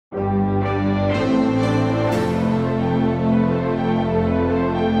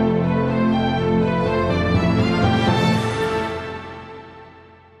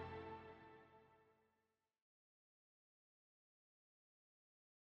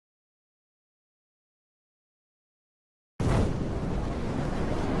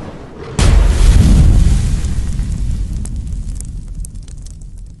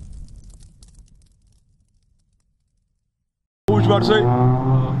about to say?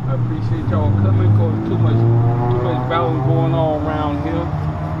 I appreciate y'all coming because too much violence going on around here.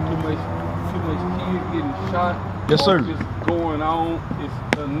 Too much kids getting shot. Yes, sir. Just going on.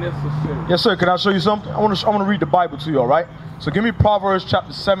 It's unnecessary. Yes, sir. Can I show you something? I want to read the Bible to you, all right? So give me Proverbs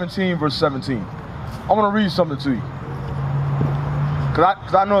chapter 17, verse 17. I want to read something to you.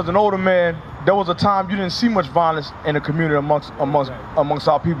 Because I know as an older man, there was a time you didn't see much violence in the community amongst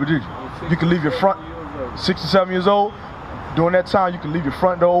our people, did you? You can leave your front, 67 years old. During that time, you can leave your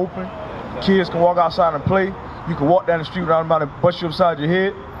front door open. Kids can walk outside and play. You can walk down the street without about to bust you upside your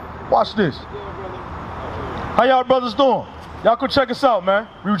head. Watch this. How y'all brothers doing? Y'all go check us out, man.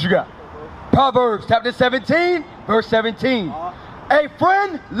 Read what you got. Proverbs chapter 17, verse 17. A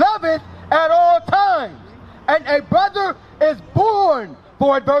friend loveth at all times, and a brother is born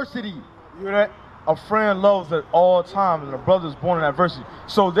for adversity. You hear that? A friend loves at all times, and a brother is born in adversity.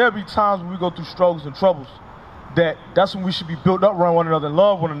 So there'll be times when we go through struggles and troubles that's when we should be built up around one another and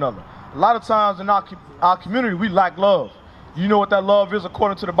love one another. A lot of times in our community, we lack love. You know what that love is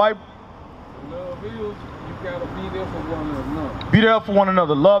according to the Bible? Love is, you gotta be there for one another. Be there for one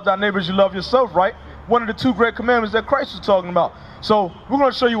another. Love thy neighbors, you love yourself, right? One of the two great commandments that Christ was talking about. So we're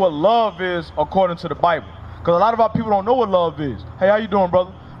going to show you what love is according to the Bible. Because a lot of our people don't know what love is. Hey, how you doing,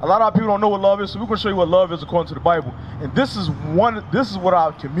 brother? A lot of our people don't know what love is, so we're going to show you what love is according to the Bible. And this is what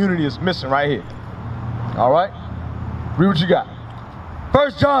our community is missing right here. All right? Read what you got.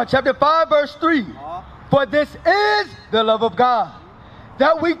 1 John chapter 5, verse 3. For this is the love of God,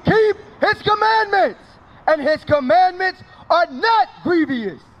 that we keep his commandments, and his commandments are not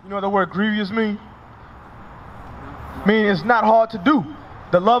grievous. You know what the word grievous means? Meaning it's not hard to do.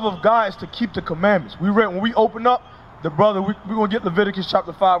 The love of God is to keep the commandments. We read, when we open up, we're going to get Leviticus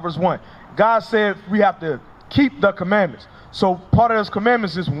chapter 5, verse 1. God said we have to keep the commandments. So part of those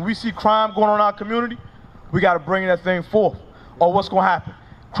commandments is when we see crime going on in our community, we got to bring that thing forth. Or what's going to happen?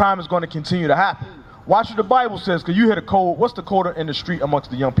 Crime is going to continue to happen. Watch what the Bible says, because you hear the code. What's the code in the street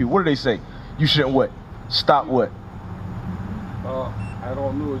amongst the young people? What do they say? You shouldn't what? Stop what? I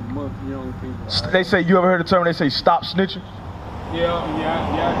don't know as much young people. They say, you ever heard the term, they say stop snitching? Yeah,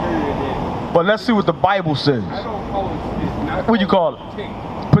 I heard that. But let's see what the Bible says. I don't call it snitching. What do you call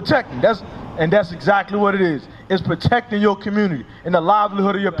it? Protecting. That's exactly what it is. It's protecting your community and the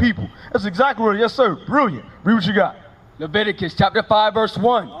livelihood of your people. That's exactly what it is. Yes, sir. Brilliant. Read what you got. Leviticus chapter 5, verse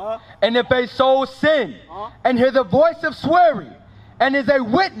 1. And if a soul sin and hear the voice of swearing and is a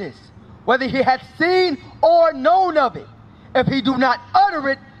witness, whether he hath seen or known of it, if he do not utter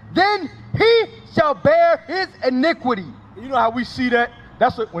it, then he shall bear his iniquity. You know how we see that?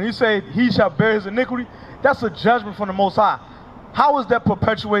 When he say he shall bear his iniquity, that's a judgment from the Most High. How is that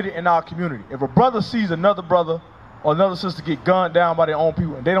perpetuated in our community? If a brother sees another brother or another sister get gunned down by their own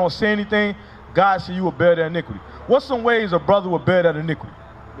people and they don't say anything, God said you will bear their iniquity. What's some ways a brother will bear that iniquity?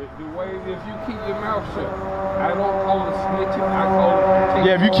 The way if you keep your mouth shut. I don't call it snitching, I call it protecting.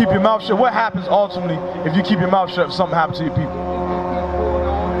 Yeah, if you keep your mouth shut, what happens ultimately if you keep your mouth shut if something happens to your people?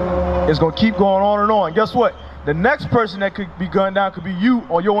 It's going to keep going on and on. And guess what? The next person that could be gunned down could be you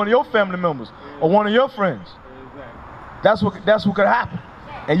or one of your family members or one of your friends. That's what could happen.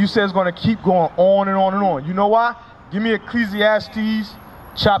 And you say it's going to keep going on and on and on. You know why? Give me Ecclesiastes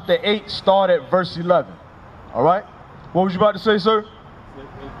chapter 8, start at verse 11. All right? What was you about to say, sir? When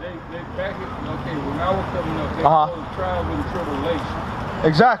I was coming up, they called trials and tribulation.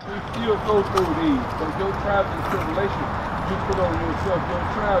 Exactly. We still go through these, but your trials and tribulation, you put on yourself. Your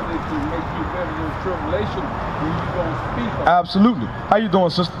trials that can make you better than tribulation when you don't speak on it. Absolutely. How you doing,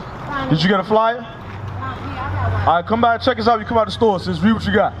 sister? Did you get a flyer? All right, come by and check us out. You come out the store, sis. Read what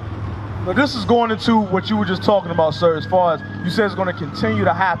you got. But this is going into what you were just talking about, sir, as far as you said it's going to continue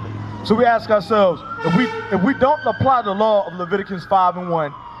to happen. So we ask ourselves, if we don't apply the law of Leviticus 5 and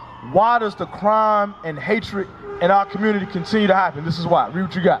 1, why does the crime and hatred in our community continue to happen? This is why. Read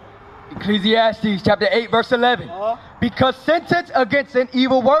what you got. Ecclesiastes chapter 8, verse 11. Because sentence against an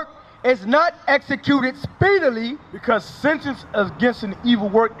evil work is not executed speedily. Because sentence against an evil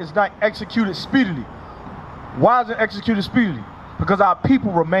work is not executed speedily. Why is it executed speedily? Because our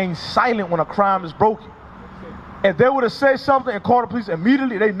people remain silent when a crime is broken. If they would have said something and called the police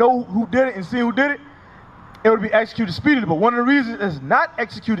immediately, they know who did it and see who did it, it would be executed speedily. But one of the reasons it's not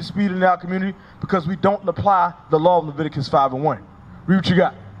executed speedily in our community because we don't apply the law of Leviticus 5 and 1. Read what you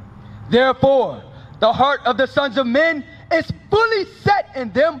got. Therefore, the heart of the sons of men is fully set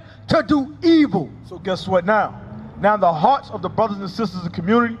in them to do evil. So guess what now? Now the hearts of the brothers and sisters of the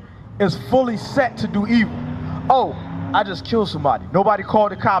community is fully set to do evil. Oh, I just killed somebody. Nobody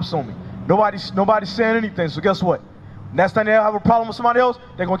called the cops on me. Nobody's saying anything. So guess what? Next time they have a problem with somebody else,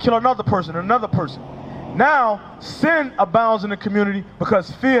 they're going to kill another person and another person. Now, sin abounds in the community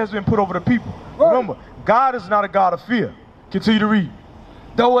because fear has been put over the people. Remember, God is not a God of fear. Continue to read.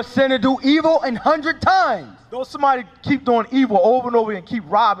 Though a sinner do evil 100 times. Though somebody keep doing evil over and over and keep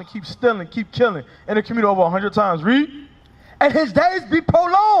robbing, keep stealing, keep killing in the community over 100 times. Read. And his days be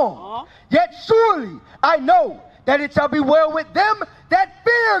prolonged. Yet surely I know that it shall be well with them that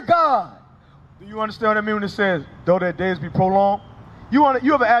fear God. Do you understand what I mean when it says, though their days be prolonged? You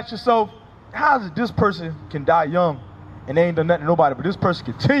ever ask yourself, how is it this person can die young and they ain't done nothing to nobody, but this person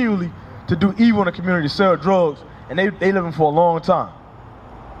continually to do evil in the community, sell drugs, and they living for a long time?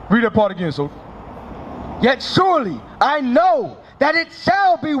 Read that part again, so. Yet surely I know that it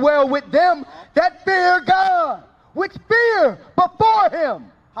shall be well with them that fear God, which fear before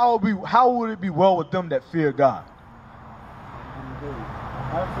him. How would it be well with them that fear God?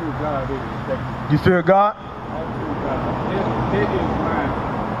 I fear God. You fear God? I fear God. It is mine.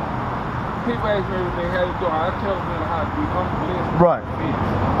 People ask me everything how to do. I tell them how to be humble. Right.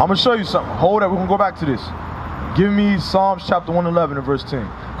 I'm going to show you something. Hold up. We're going to go back to this. Give me Psalms chapter 111 and verse 10.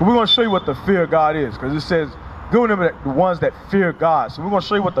 Because we're going to show you what the fear of God is. Because it says, good remember the ones that fear God. So we're going to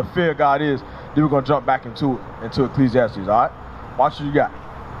show you what the fear of God is. Then we're going to jump back into Ecclesiastes. All right? Watch what you got.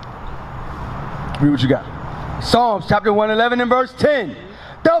 Read what you got. Psalms chapter 111 and verse 10.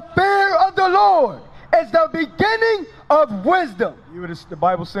 The fear of the Lord is the beginning of wisdom. You hear what the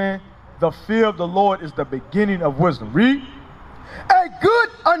Bible saying? The fear of the Lord is the beginning of wisdom. Read. A good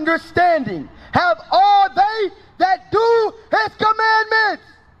understanding have all they that do his commandments.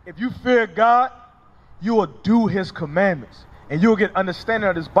 If you fear God, you will do his commandments. And you'll get understanding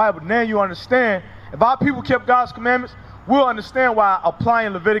of this Bible. Now you understand, if our people kept God's commandments, we'll understand why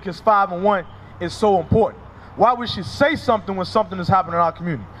applying Leviticus 5:1 is so important. Why we should say something when something is happening in our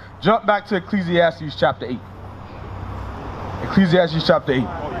community. Jump back to Ecclesiastes chapter 8. Ecclesiastes chapter 8.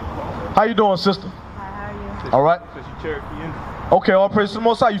 How you doing, sister? Hi, how are you? All right. Cherokee. Okay, all praise to the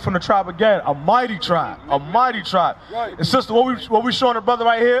Most High. You from the tribe again, a mighty tribe, a mighty tribe. Right. And sister, what we showing the brother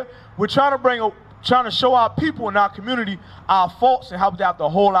right here? We're trying to show our people in our community our faults and how we have to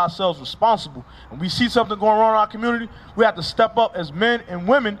hold ourselves responsible. When we see something going wrong in our community, we have to step up as men and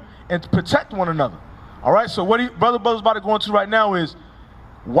women and protect one another. All right. So what brother's about to go into right now is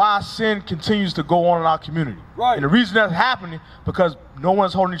why sin continues to go on in our community. Right. And the reason that's happening because no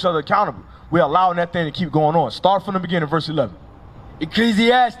one's holding each other accountable. We're allowing that thing to keep going on. Start from the beginning, verse 11.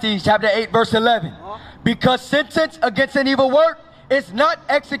 Ecclesiastes chapter 8 verse 11. Because sentence against an evil work is not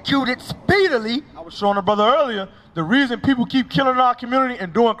executed speedily. I was showing the brother earlier, the reason people keep killing in our community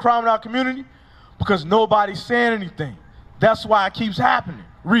and doing crime in our community, because nobody's saying anything. That's why it keeps happening.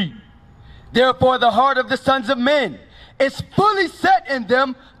 Read. Therefore the heart of the sons of men is fully set in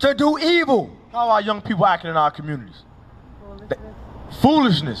them to do evil. How are young people acting in our communities?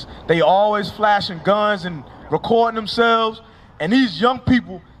 Foolishness. They always flashing guns and recording themselves. And these young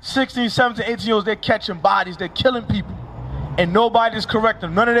people, 16, 17, 18 years old, they're catching bodies, they're killing people. And nobody's correcting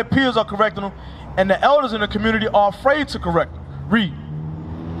them. None of their peers are correcting them. And the elders in the community are afraid to correct them. Read.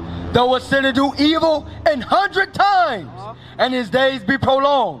 Though a sinner do evil 100 times, and his days be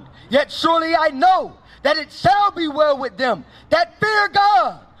prolonged, yet surely I know that it shall be well with them that fear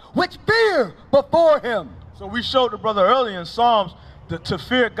God, which fear before him. So we showed the brother earlier in Psalms that to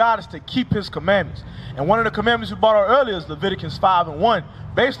fear God is to keep his commandments. And one of the commandments we brought out earlier is Leviticus 5:1,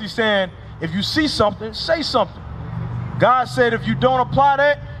 basically saying, if you see something, say something. God said if you don't apply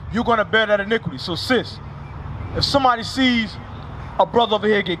that, you're going to bear that iniquity. So sis, if somebody sees a brother over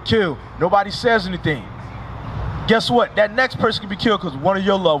here get killed, nobody says anything, guess what? That next person can be killed because one of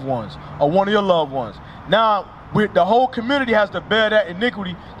your loved ones or one of your loved ones. Now, the whole community has to bear that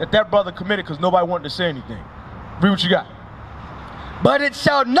iniquity that brother committed because nobody wanted to say anything. Read what you got. But it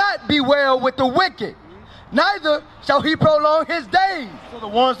shall not be well with the wicked, neither shall he prolong his days. So the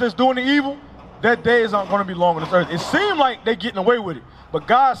ones that's doing the evil, their days aren't going to be long on this earth. It seems like they're getting away with it, but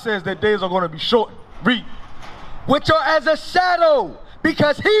God says their days are going to be shortened. Read. Which are as a shadow,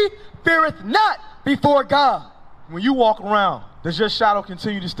 because he feareth not before God. When you walk around, does your shadow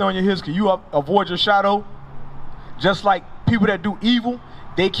continue to stay on your heels? Can you avoid your shadow? Just like people that do evil,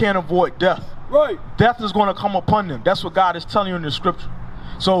 they can't avoid death. Right. Death is going to come upon them. That's what God is telling you in the scripture.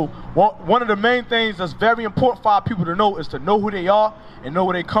 So one of the main things that's very important for our people to know is to know who they are and know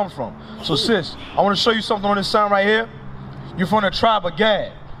where they come from. So sis, I want to show you something on this sign right here. You're from the tribe of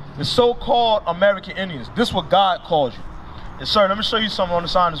Gad, the so-called American Indians. This is what God calls you. And sir, let me show you something on the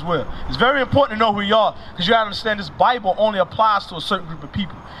sign as well. It's very important to know who you are because you got to understand this Bible only applies to a certain group of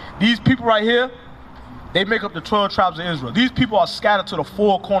people. These people right here, they make up the 12 tribes of Israel. These people are scattered to the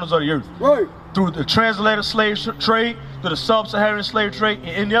 4 corners of the earth. Right. through the transatlantic slave trade, through the sub-Saharan slave trade, and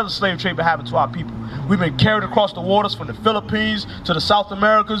any other slave trade that happened to our people. We've been carried across the waters from the Philippines to the South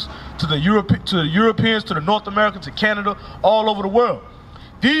Americas, to the Europeans, to the North Americans, to Canada, all over the world.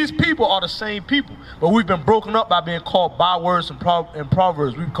 These people are the same people, but we've been broken up by being called bywords and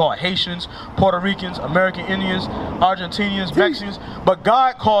proverbs. We've called Haitians, Puerto Ricans, American Indians, Argentinians, Mexicans, but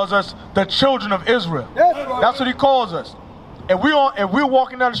God calls us the children of Israel. That's what he calls us. If we're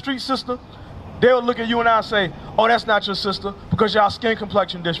walking down the street, sister, they'll look at you and I and say, oh, that's not your sister because y'all skin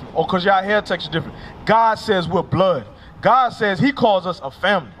complexion different or because y'all hair texture different. God says we're blood. God says he calls us a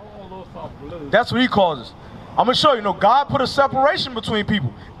family. That's what he calls us. I'm going to show you, God put a separation between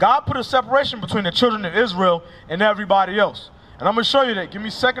people. God put a separation between the children of Israel and everybody else. And I'm going to show you that. Give me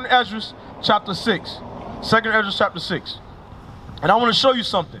 2nd Ezra chapter 6. 2nd Ezra chapter 6. And I want to show you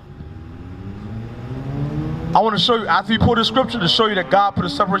something. I want to show you, after you pull this scripture, to show you that God put a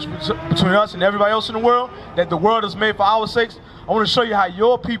separation between us and everybody else in the world, that the world is made for our sakes. I want to show you how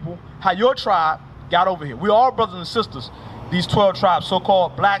your people, how your tribe got over here. We're all brothers and sisters. These 12 tribes,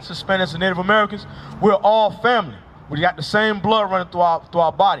 so-called blacks, Hispanics, and Native Americans, we're all family. We got the same blood running through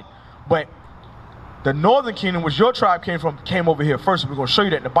our body. But the northern kingdom, which your tribe came from, came over here first. We're going to show you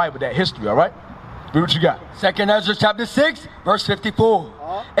that in the Bible, that history, all right? Read what you got. 2nd Ezra chapter 6, verse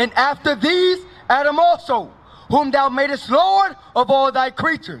 54. And after these, Adam also, whom thou madest Lord of all thy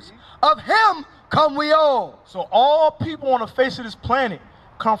creatures, of him come we all. So all people on the face of this planet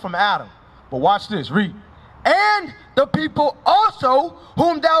come from Adam. But watch this, read. And the people also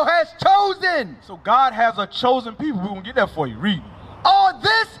whom thou hast chosen. So God has a chosen people. We're going to get that for you. Read. All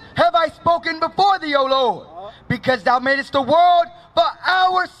this have I spoken before thee, O Lord, because thou madest the world for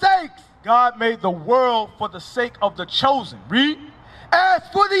our sakes. God made the world for the sake of the chosen. Read. As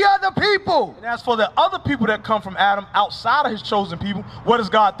for the other people. And as for the other people that come from Adam outside of his chosen people, what does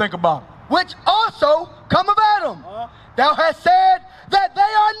God think about them? Which also come of Adam. Thou hast said that they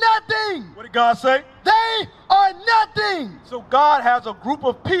are nothing. What did God say? They are nothing. So God has a group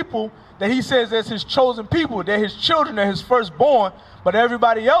of people that he says that's his chosen people. They're his children, they're his firstborn. But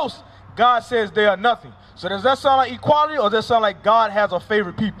everybody else, God says they are nothing. So does that sound like equality, or does that sound like God has a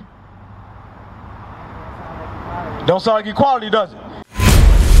favorite people? Don't sound like equality, does it?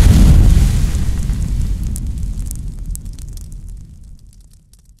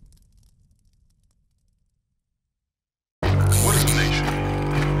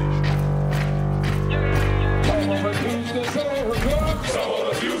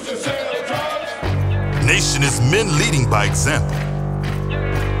 Nation is men leading by example.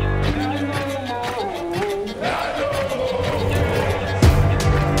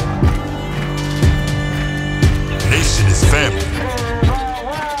 Nation is family.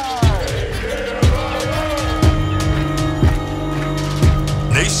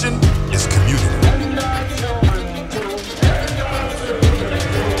 Nation is community.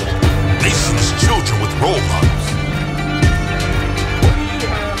 Nation is children with role models.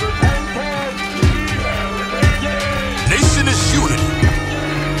 Nation is unity.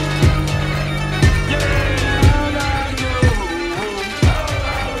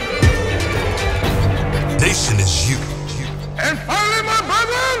 Nation is you. And finally, my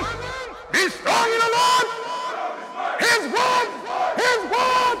brethren, be strong in the Lord. His word